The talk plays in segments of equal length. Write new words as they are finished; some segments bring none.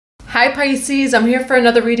Hi Pisces, I'm here for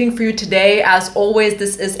another reading for you today. As always,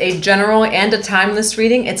 this is a general and a timeless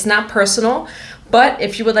reading. It's not personal, but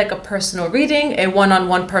if you would like a personal reading, a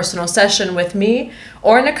one-on-one personal session with me,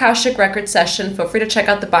 or an Akashic record session, feel free to check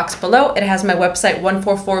out the box below. It has my website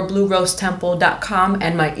 144bluerosetemple.com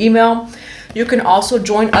and my email. You can also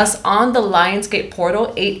join us on the Lionsgate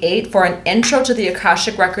portal 88 for an intro to the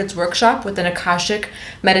Akashic Records workshop with an Akashic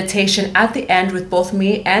meditation at the end with both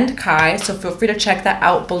me and Kai. So feel free to check that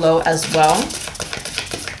out below as well.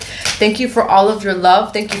 Thank you for all of your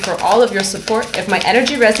love. Thank you for all of your support. If my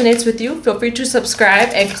energy resonates with you, feel free to subscribe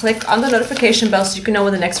and click on the notification bell so you can know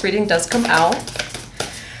when the next reading does come out.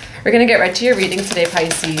 We're going to get right to your reading today,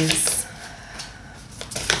 Pisces.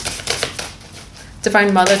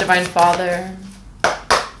 Divine Mother, Divine Father.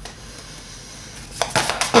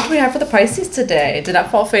 What do we have for the Pisces today? Did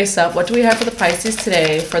that fall face up? What do we have for the Pisces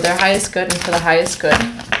today for their highest good and for the highest good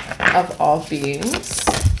of all beings?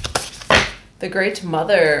 The Great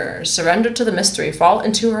Mother. Surrender to the mystery. Fall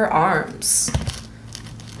into her arms.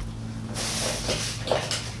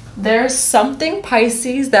 There's something,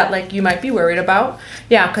 Pisces, that like you might be worried about.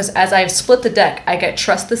 Yeah, because as I've split the deck, I get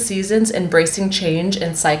trust the seasons, embracing change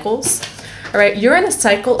and cycles. All right, you're in a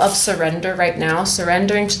cycle of surrender right now,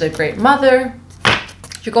 surrendering to the Great Mother.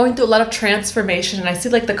 You're going through a lot of transformation, and I see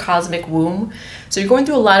like the cosmic womb. So you're going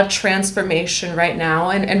through a lot of transformation right now,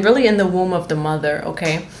 and really in the womb of the mother,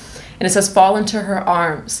 okay? And it says, fall into her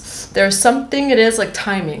arms. There's something, it is like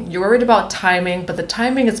timing. You're worried about timing, but the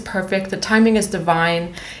timing is perfect. The timing is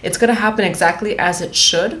divine. It's going to happen exactly as it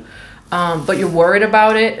should. But you're worried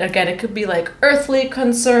about it. Again, it could be like earthly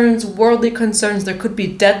concerns, worldly concerns. There could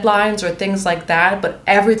be deadlines or things like that, but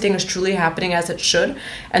everything is truly happening as it should.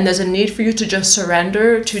 And there's a need for you to just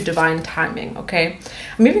surrender to divine timing, okay?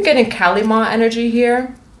 I'm even getting Kalima energy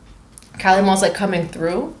here. Kalima's like coming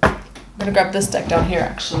through. I'm gonna grab this deck down here,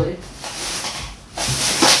 actually.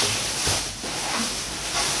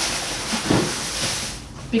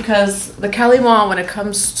 Because the Kalima, when it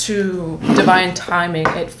comes to divine timing,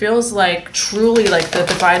 it feels like truly like the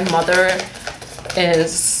Divine Mother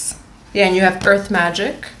is, yeah, and you have earth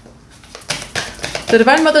magic. The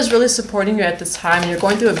Divine Mother is really supporting you at this time. You're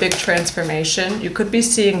going through a big transformation. You could be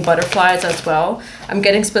seeing butterflies as well. I'm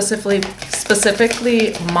getting specifically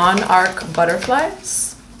monarch butterflies.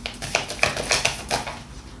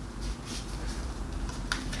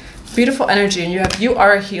 Beautiful energy, and you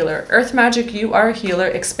are a healer. Earth magic, you are a healer.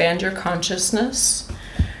 Expand your consciousness.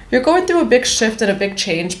 You're going through a big shift and a big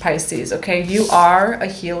change, Pisces, okay? You are a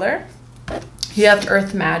healer. You have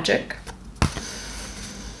earth magic.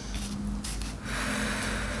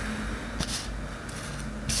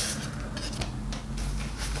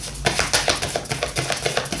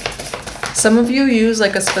 Some of you use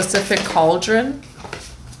like a specific cauldron.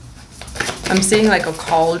 I'm seeing like a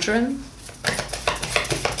cauldron.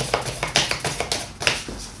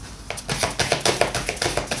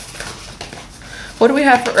 What do we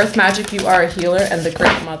have for earth magic? You are a healer and the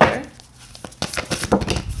Great Mother.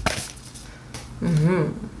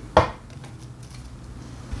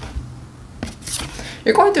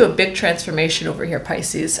 You're going through a big transformation over here,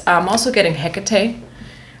 Pisces. I'm also getting Hecate,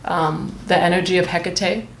 the energy of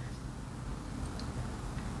Hecate.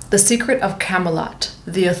 The secret of Camelot,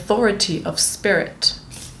 the authority of spirit.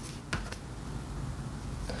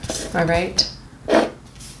 All right.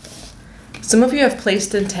 Some of you have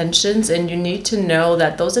placed intentions, and you need to know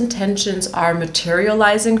that those intentions are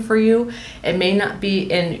materializing for you. It may not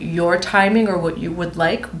be in your timing or what you would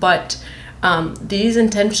like, but these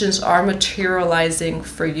intentions are materializing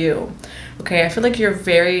for you. Okay, I feel like you're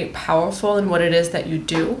very powerful in what it is that you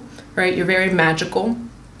do, right? You're very magical.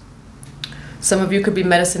 Some of you could be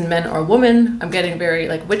medicine men or women. I'm getting very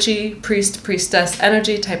like witchy, priest, priestess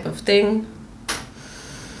energy type of thing.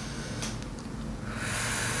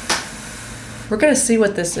 We're going to see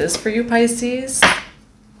what this is for you, Pisces.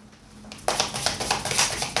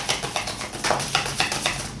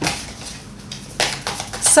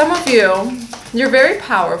 Some of you, you're very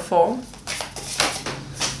powerful.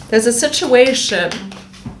 There's a situation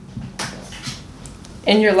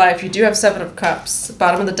in your life. You do have Seven of Cups. The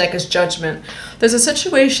bottom of the deck is Judgment. There's a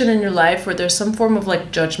situation in your life where there's some form of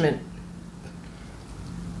like judgment.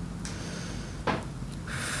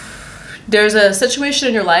 There's a situation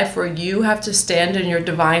in your life where you have to stand in your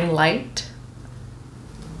divine light.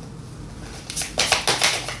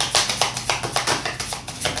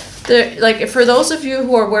 Like for those of you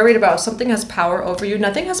who are worried about something has power over you,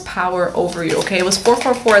 nothing has power over you, okay? It was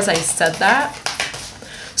 444 as I said that.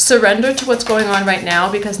 Surrender to what's going on right now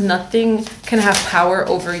because nothing can have power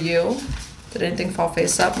over you. Did anything fall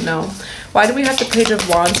face up? No. Why do we have the Page of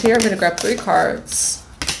Wands here? I'm going to grab 3 cards.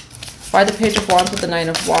 Why the Page of Wands with the Nine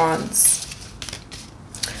of Wands?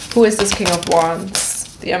 Who is this King of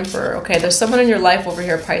Wands? The Emperor. Okay, there's someone in your life over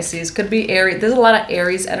here, Pisces. Could be Aries. There's a lot of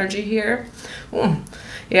Aries energy here.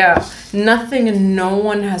 Yeah, nothing and no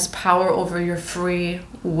one has power over your free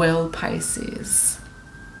will, Pisces.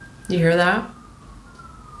 You hear that?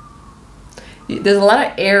 There's a lot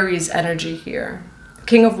of Aries energy here.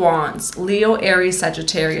 King of Wands, Leo, Aries,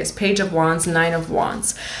 Sagittarius, Page of Wands, Nine of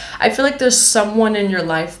Wands. I feel like there's someone in your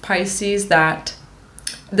life, Pisces, that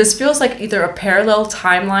this feels like either a parallel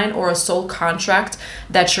timeline or a soul contract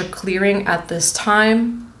that you're clearing at this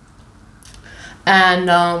time. And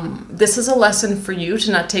this is a lesson for you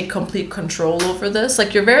to not take complete control over this.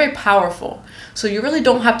 Like, you're very powerful, so you really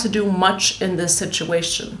don't have to do much in this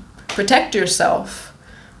situation. Protect yourself.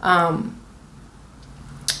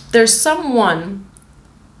 There's someone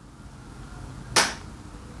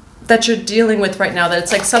that you're dealing with right now that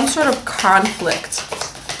it's like some sort of conflict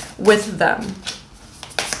with them.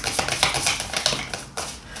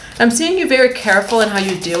 I'm seeing you very careful in how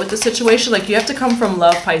you deal with the situation. Like, you have to come from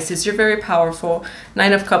love, Pisces. You're very powerful.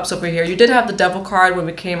 Nine of Cups over here. You did have the Devil card when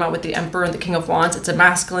we came out with the Emperor and the King of Wands. It's a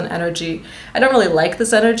masculine energy. I don't really like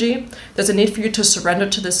this energy. There's a need for you to surrender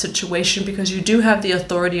to this situation because you do have the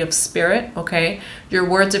authority of spirit, okay? Your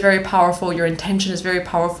words are very powerful. Your intention is very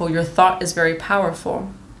powerful. Your thought is very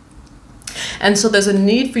powerful. And so there's a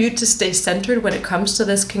need for you to stay centered when it comes to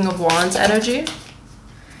this King of Wands energy.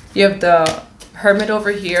 You have the Hermit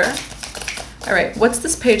over here. All right, what's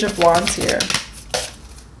this Page of Wands here?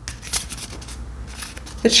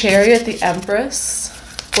 The Chariot, the Empress.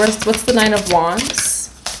 What's the Nine of Wands?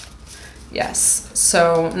 Yes,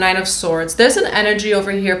 so Nine of Swords. There's an energy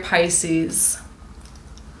over here, Pisces.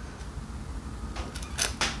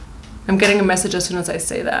 I'm getting a message as soon as I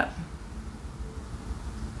say that.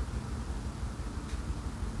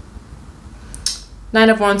 Nine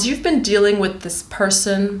of Wands, you've been dealing with this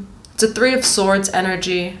person. It's a Three of Swords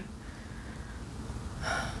energy.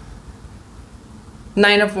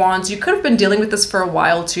 Nine of Wands, you could have been dealing with this for a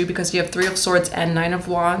while too because you have Three of Swords and Nine of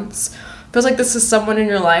Wands. Feels like this is someone in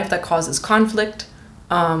your life that causes conflict.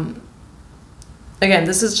 Again,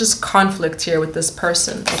 this is just conflict here with this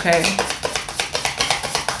person, okay?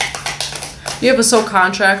 You have a soul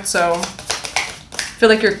contract, so I feel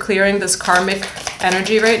like you're clearing this karmic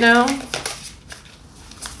energy right now.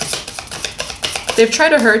 They've tried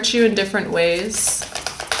to hurt you in different ways.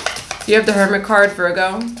 You have the Hermit card,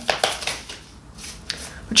 Virgo.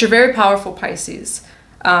 But you're very powerful, Pisces.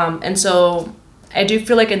 And so I do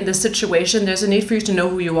feel like in this situation, there's a need for you to know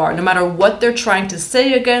who you are. No matter what they're trying to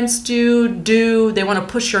say against you, they want to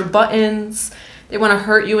push your buttons. They want to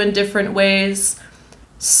hurt you in different ways.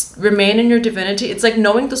 Remain in your divinity. It's like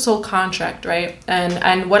knowing the soul contract, right?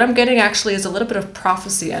 And what I'm getting actually is a little bit of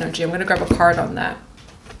prophecy energy. I'm going to grab a card on that.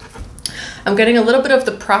 I'm getting a little bit of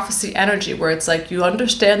the prophecy energy where it's like you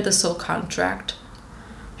understand the soul contract.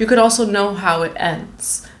 You could also know how it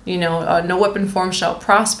ends. You know, no weapon formed shall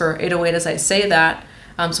prosper. 808 as I say that.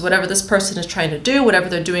 So whatever this person is trying to do, whatever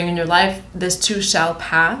they're doing in your life, this too shall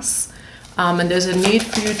pass. And there's a need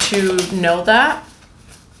for you to know that.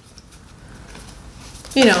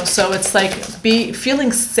 You know, so it's like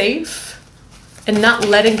feeling safe and not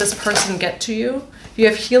letting this person get to you. You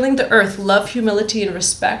have healing the earth, love, humility, and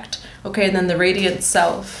respect. Okay, and then the radiant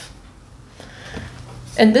self.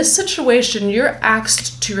 In this situation, you're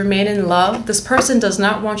asked to remain in love. This person does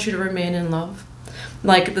not want you to remain in love.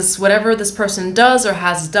 Like this, whatever this person does or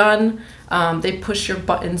has done, they push your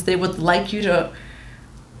buttons. They would like you to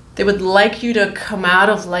come out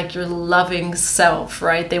of like your loving self,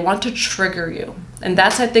 right? They want to trigger you. And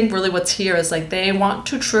that's, I think, really what's here is like they want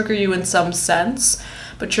to trigger you in some sense.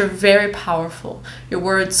 But you're very powerful. Your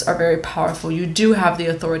words are very powerful. You do have the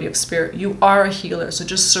authority of spirit. You are a healer. So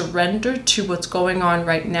just surrender to what's going on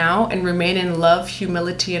right now and remain in love,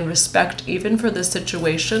 humility, and respect, even for this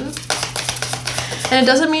situation. And it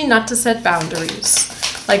doesn't mean not to set boundaries.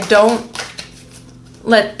 Like, don't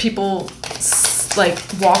let people like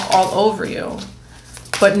walk all over you.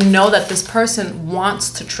 But know that this person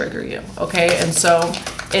wants to trigger you, okay? And so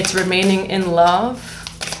it's remaining in love,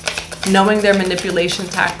 knowing their manipulation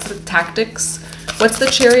tactics. What's the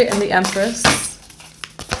Chariot and the Empress?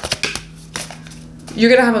 You're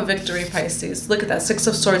going to have a victory, Pisces. Look at that, Six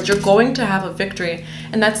of Swords. You're going to have a victory.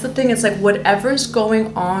 And that's the thing. It's like whatever's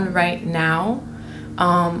going on right now,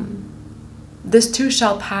 this too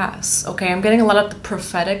shall pass, okay? I'm getting a lot of the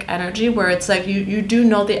prophetic energy where it's like you do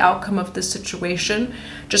know the outcome of this situation.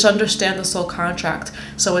 Just understand the soul contract.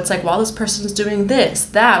 So it's like while this person's doing this,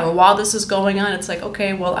 that, or while this is going on, it's like,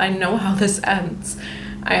 okay, well, I know how this ends.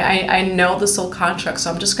 I know the soul contract,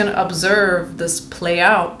 so I'm just going to observe this play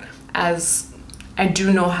out as I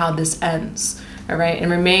do know how this ends. All right,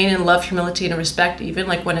 and remain in love, humility, and respect, even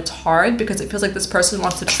like when it's hard, because it feels like this person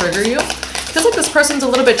wants to trigger you. It feels like this person's a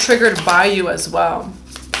little bit triggered by you as well.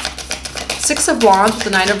 Six of Wands with the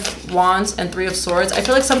Nine of Wands and Three of Swords. I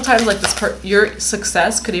feel like sometimes like your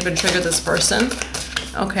success could even trigger this person.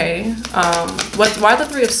 Okay, why the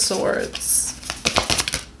Three of Swords?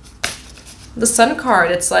 The Sun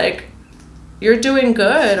card, it's like, you're doing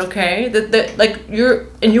good, okay? Like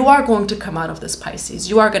you are going to come out of this, Pisces.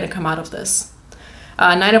 You are going to come out of this.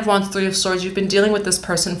 Nine of Wands, Three of Swords. You've been dealing with this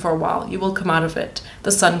person for a while. You will come out of it.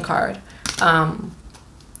 The Sun card.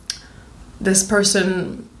 This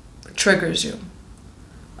person triggers you.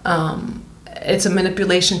 It's a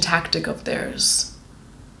manipulation tactic of theirs.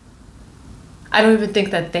 I don't even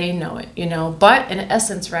think that they know it, you know, but in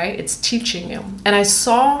essence, right, it's teaching you. And I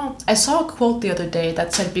saw a quote the other day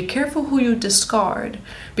that said, be careful who you discard,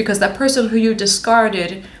 because that person who you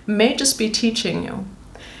discarded may just be teaching you.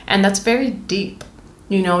 And that's very deep.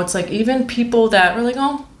 You know, it's like even people that were like,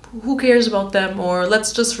 oh, who cares about them, or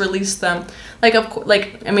let's just release them. Like,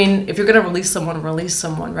 I mean, if you're going to release someone,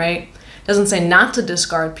 right? It doesn't say not to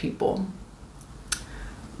discard people.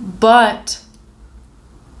 But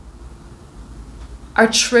our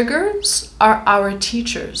triggers are our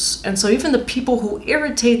teachers. And so even the people who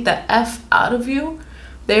irritate the F out of you,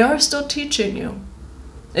 they are still teaching you.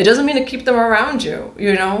 It doesn't mean to keep them around you,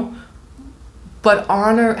 you know, but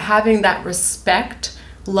honor, having that respect,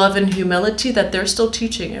 love, and humility that they're still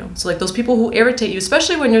teaching you. So like those people who irritate you,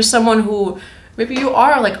 especially when you're someone who maybe you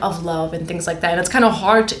are like of love and things like that, and it's kind of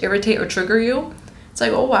hard to irritate or trigger you. It's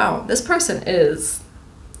like, oh wow, this person is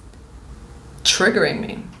triggering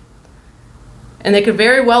me. And they could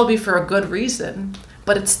very well be for a good reason,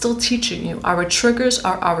 but it's still teaching you. Our triggers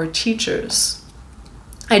are our teachers.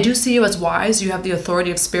 I do see you as wise. You have the authority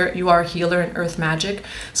of spirit. You are a healer in earth magic.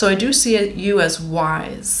 So I do see you as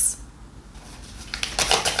wise.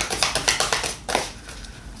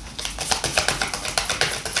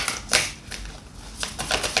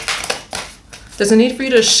 There's a need for you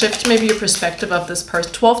to shift maybe your perspective of this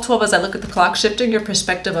person. 12-12, as I look at the clock, shifting your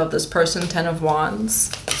perspective of this person, 10 of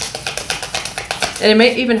Wands. And it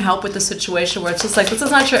may even help with the situation where it's just like, this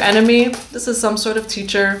is not your enemy. This is some sort of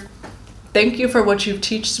teacher. Thank you for what you've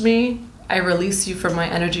taught me. I release you from my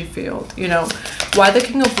energy field. You know, why the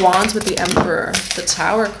King of Wands with the Emperor? The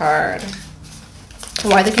Tower card.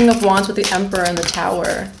 Why the King of Wands with the Emperor and the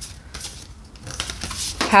Tower?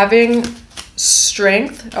 Having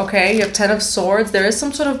strength, okay, you have 10 of Swords. There is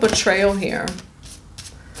some sort of betrayal here.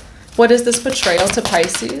 What is this betrayal to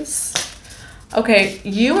Pisces? Okay,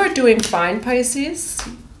 you are doing fine, Pisces.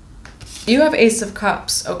 You have Ace of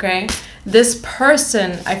Cups, okay? This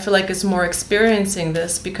person, I feel like, is more experiencing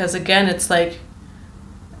this because, again, it's like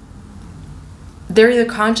they're either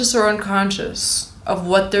conscious or unconscious of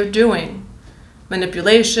what they're doing.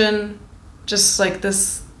 Manipulation, just like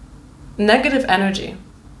this negative energy.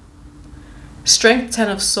 Strength, 10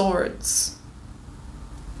 of Swords.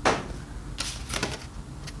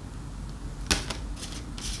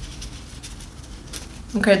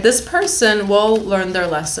 Okay, this person will learn their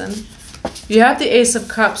lesson. You have the Ace of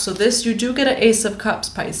Cups, so this, you do get an Ace of Cups,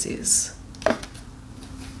 Pisces.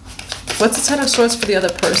 What's the 10 of Swords for the other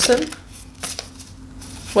person?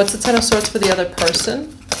 What's the 10 of Swords for the other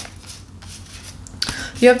person?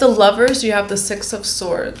 You have the Lovers, you have the 6 of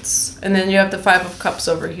Swords, and then you have the 5 of Cups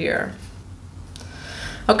over here.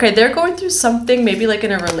 Okay, they're going through something, maybe like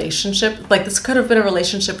in a relationship. Like this could have been a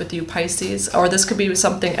relationship with you, Pisces, or this could be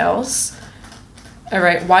something else. All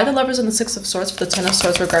right, why the Lovers and the 6 of Swords for the 10 of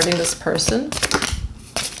Swords regarding this person?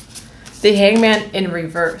 The Hangman in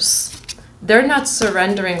reverse. They're not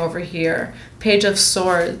surrendering over here. Page of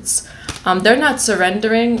Swords. They're not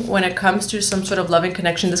surrendering when it comes to some sort of loving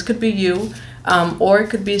connection. This could be you, or it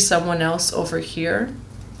could be someone else over here.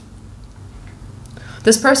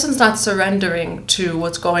 This person's not surrendering to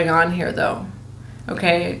what's going on here, though.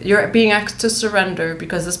 Okay, you're being asked to surrender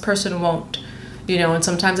because this person won't. You know, and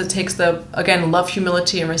sometimes it takes the, again, love,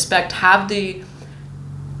 humility, and respect. Have the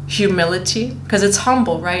humility, because it's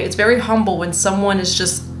humble, right? It's very humble when someone is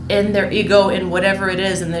just in their ego in whatever it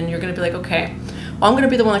is, and then you're going to be like, okay, well, I'm going to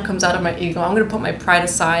be the one that comes out of my ego. I'm going to put my pride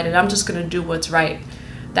aside, and I'm just going to do what's right.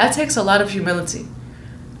 That takes a lot of humility,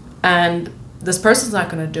 and this person's not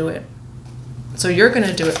going to do it. So you're going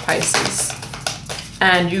to do it, Pisces,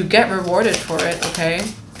 and you get rewarded for it, okay?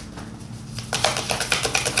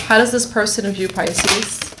 How does this person view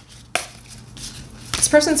Pisces? This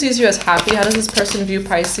person sees you as happy. How does this person view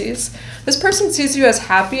Pisces? This person sees you as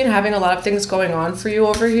happy and having a lot of things going on for you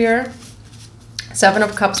over here. 7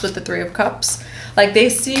 of Cups with the 3 of Cups. Like they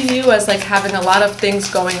see you as like having a lot of things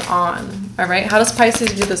going on. All right. How does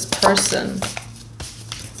Pisces view this person?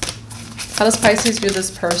 How does Pisces view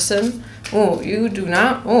this person? Oh, you do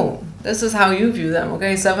not. Oh, this is how you view them.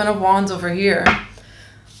 Okay. 7 of Wands over here.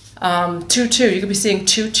 2-2. You could be seeing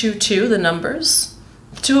 2-2-2, the numbers.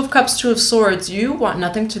 2 of Cups, 2 of Swords. You want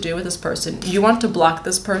nothing to do with this person. You want to block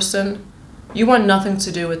this person. You want nothing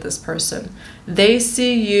to do with this person. They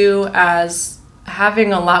see you as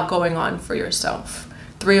having a lot going on for yourself.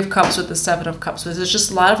 3 of Cups with the 7 of Cups. There's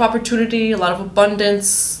just a lot of opportunity, a lot of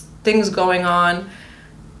abundance, things going on.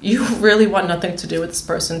 You really want nothing to do with this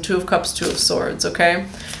person. 2 of Cups, 2 of Swords, okay?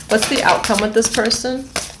 What's the outcome with this person?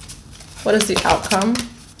 What is the outcome?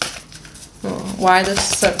 Oh, why this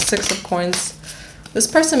 6 of Coins? This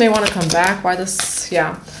person may want to come back. Why this?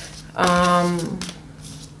 Yeah.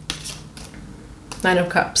 9 of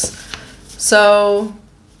Cups. So,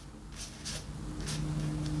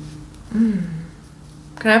 can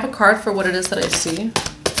I have a card for what it is that I see?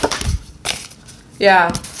 Yeah.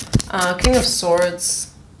 King of Swords.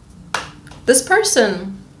 This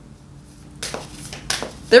person,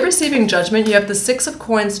 they're receiving judgment. You have the 6 of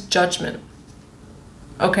Coins, judgment.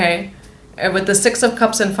 Okay. And with the 6 of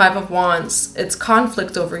Cups and 5 of Wands, it's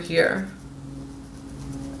conflict over here.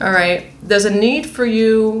 All right. There's a need for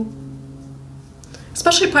you,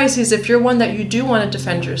 especially Pisces, if you're one that you do want to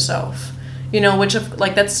defend yourself, you know, which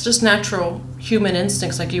like that's just natural human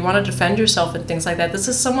instincts. Like you want to defend yourself and things like that. This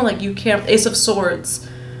is someone like you can't, Ace of Swords,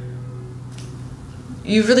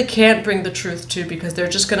 you really can't bring the truth to, because they're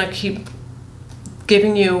just going to keep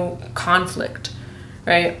giving you conflict,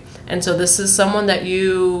 right? And so this is someone that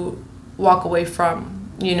you walk away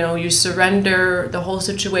from. You know, you surrender the whole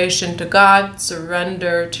situation to God,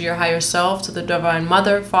 surrender to your higher self, to the Divine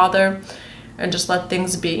Mother, Father, and just let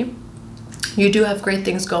things be. You do have great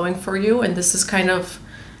things going for you, and this is kind of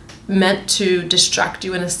meant to distract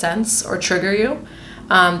you in a sense, or trigger you.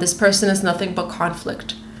 This person is nothing but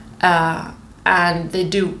conflict, and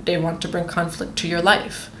they want to bring conflict to your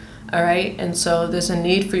life. All right, and so there's a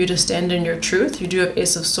need for you to stand in your truth. You do have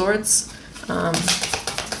Ace of Swords.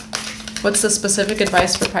 What's the specific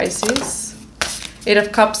advice for Pisces? 8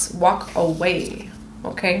 of Cups, walk away.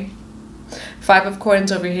 Okay. 5 of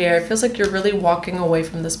Coins over here. It feels like you're really walking away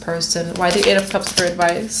from this person. Why the 8 of Cups for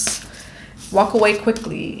advice? Walk away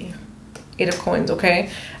quickly. 8 of Coins,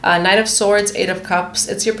 okay? 9 of Swords, 8 of Cups.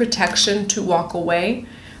 It's your protection to walk away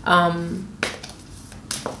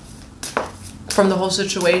from the whole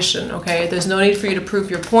situation, okay? There's no need for you to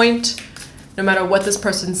prove your point. No matter what this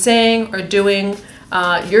person's saying or doing,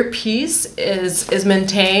 your peace is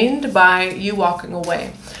maintained by you walking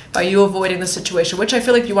away, by you avoiding the situation, which I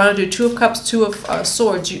feel like you want to do. 2 of Cups, 2 of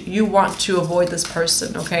Swords. You want to avoid this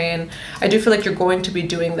person, okay? And I do feel like you're going to be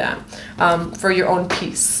doing that for your own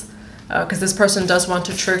peace, because this person does want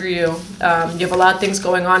to trigger you. You have a lot of things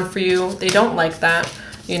going on for you. They don't like that,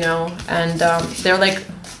 you know, and they're like,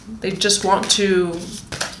 they just want to,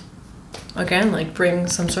 again, like bring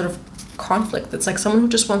some sort of conflict. It's like someone who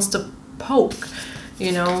just wants to poke,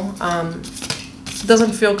 you know.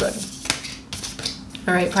 Doesn't feel good.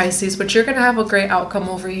 All right, Pisces, but you're going to have a great outcome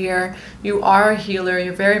over here. You are a healer.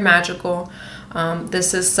 You're very magical.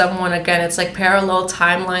 This is someone, again, it's like parallel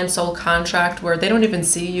timeline, soul contract, where they don't even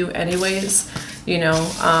see you anyways, you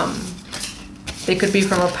know. They could be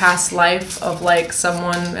from a past life of like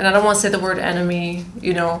someone, and I don't want to say the word enemy,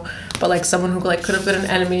 you know, but like someone who like could have been an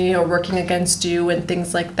enemy or working against you and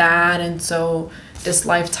things like that. And so this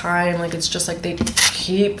lifetime, like it's just like they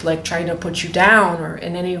keep like trying to put you down, or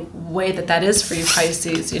in any way that that is for you,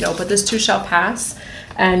 Pisces, you know. But this too shall pass,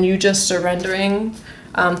 and you just surrendering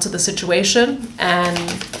to the situation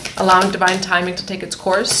and allowing divine timing to take its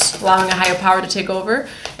course, allowing a higher power to take over,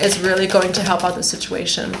 is really going to help out the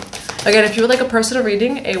situation. Again, if you would like a personal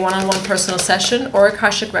reading, a one-on-one personal session, or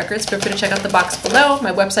Akashic Records, feel free to check out the box below,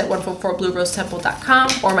 my website 144bluerosetemple.com,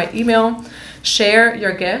 or my email. Share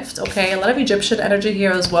your gift, okay? A lot of Egyptian energy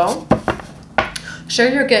here as well.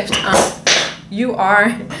 Share your gift. You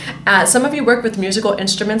are, some of you work with musical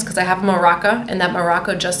instruments, because I have a maraca, and that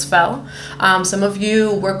maraca just fell. Some of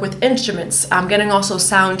you work with instruments. I'm getting also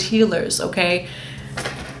sound healers, okay?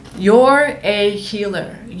 You're a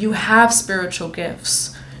healer. You have spiritual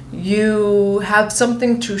gifts. You have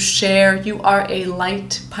something to share. You are a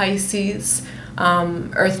light, Pisces.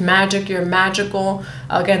 Earth magic, you're magical.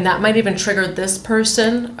 Again, that might even trigger this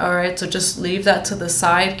person. All right, so just leave that to the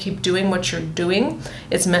side. Keep doing what you're doing.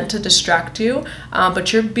 It's meant to distract you,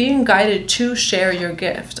 but you're being guided to share your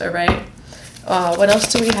gift. All right, what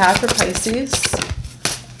else do we have for Pisces?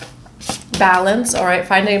 Balance. All right,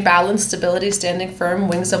 finding balance, stability, standing firm,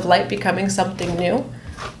 wings of light, becoming something new.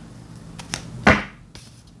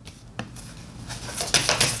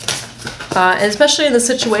 And especially in the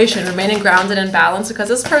situation, remaining grounded and balanced, because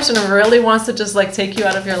this person really wants to just like take you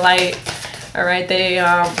out of your light. All right, they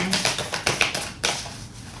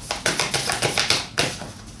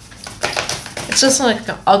it's just like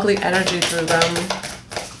an ugly energy through them.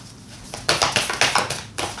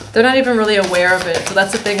 They're not even really aware of it. So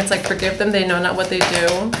that's the thing. It's like, forgive them. They know not what they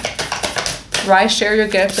do. Why share your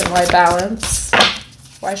gift and why balance?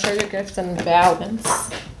 Why share your gift and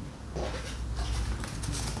balance?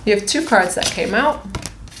 You have 2 cards that came out.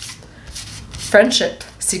 Friendship.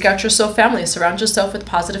 Seek out your soul family. Surround yourself with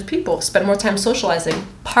positive people. Spend more time socializing.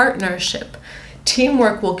 Partnership.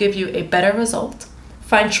 Teamwork will give you a better result.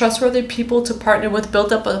 Find trustworthy people to partner with.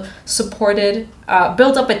 Build up a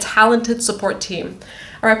talented support team.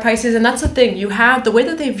 All right, Pisces, and that's the thing. You have, the way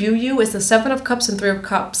that they view you is the 7 of Cups and 3 of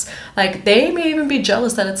Cups. Like, they may even be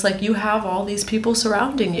jealous that it's like you have all these people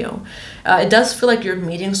surrounding you. It does feel like you're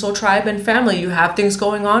meeting soul tribe and family. You have things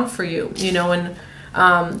going on for you, you know, and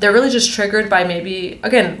they're really just triggered by maybe,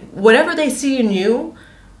 again, whatever they see in you,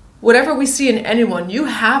 whatever we see in anyone, you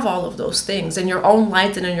have all of those things in your own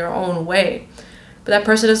light and in your own way. But that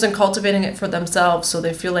person isn't cultivating it for themselves, so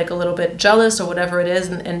they feel like a little bit jealous or whatever it is,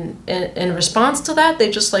 and in response to that,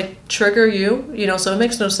 they just like trigger you, you know, so it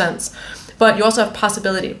makes no sense. But you also have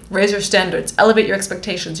possibility. Raise your standards, elevate your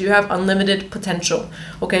expectations. You have unlimited potential,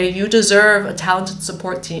 okay? You deserve a talented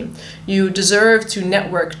support team. You deserve to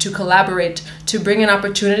network, to collaborate, to bring in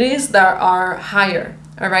opportunities that are higher.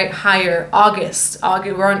 All right, higher. August,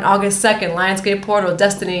 we're on August 2nd, Lionsgate portal,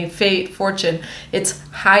 destiny, fate, fortune. It's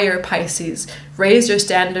higher, Pisces. Raise your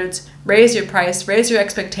standards, raise your price, raise your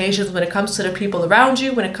expectations when it comes to the people around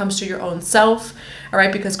you, when it comes to your own self. All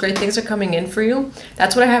right, because great things are coming in for you.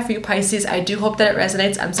 That's what I have for you, Pisces. I do hope that it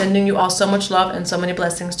resonates. I'm sending you all so much love and so many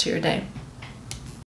blessings to your day.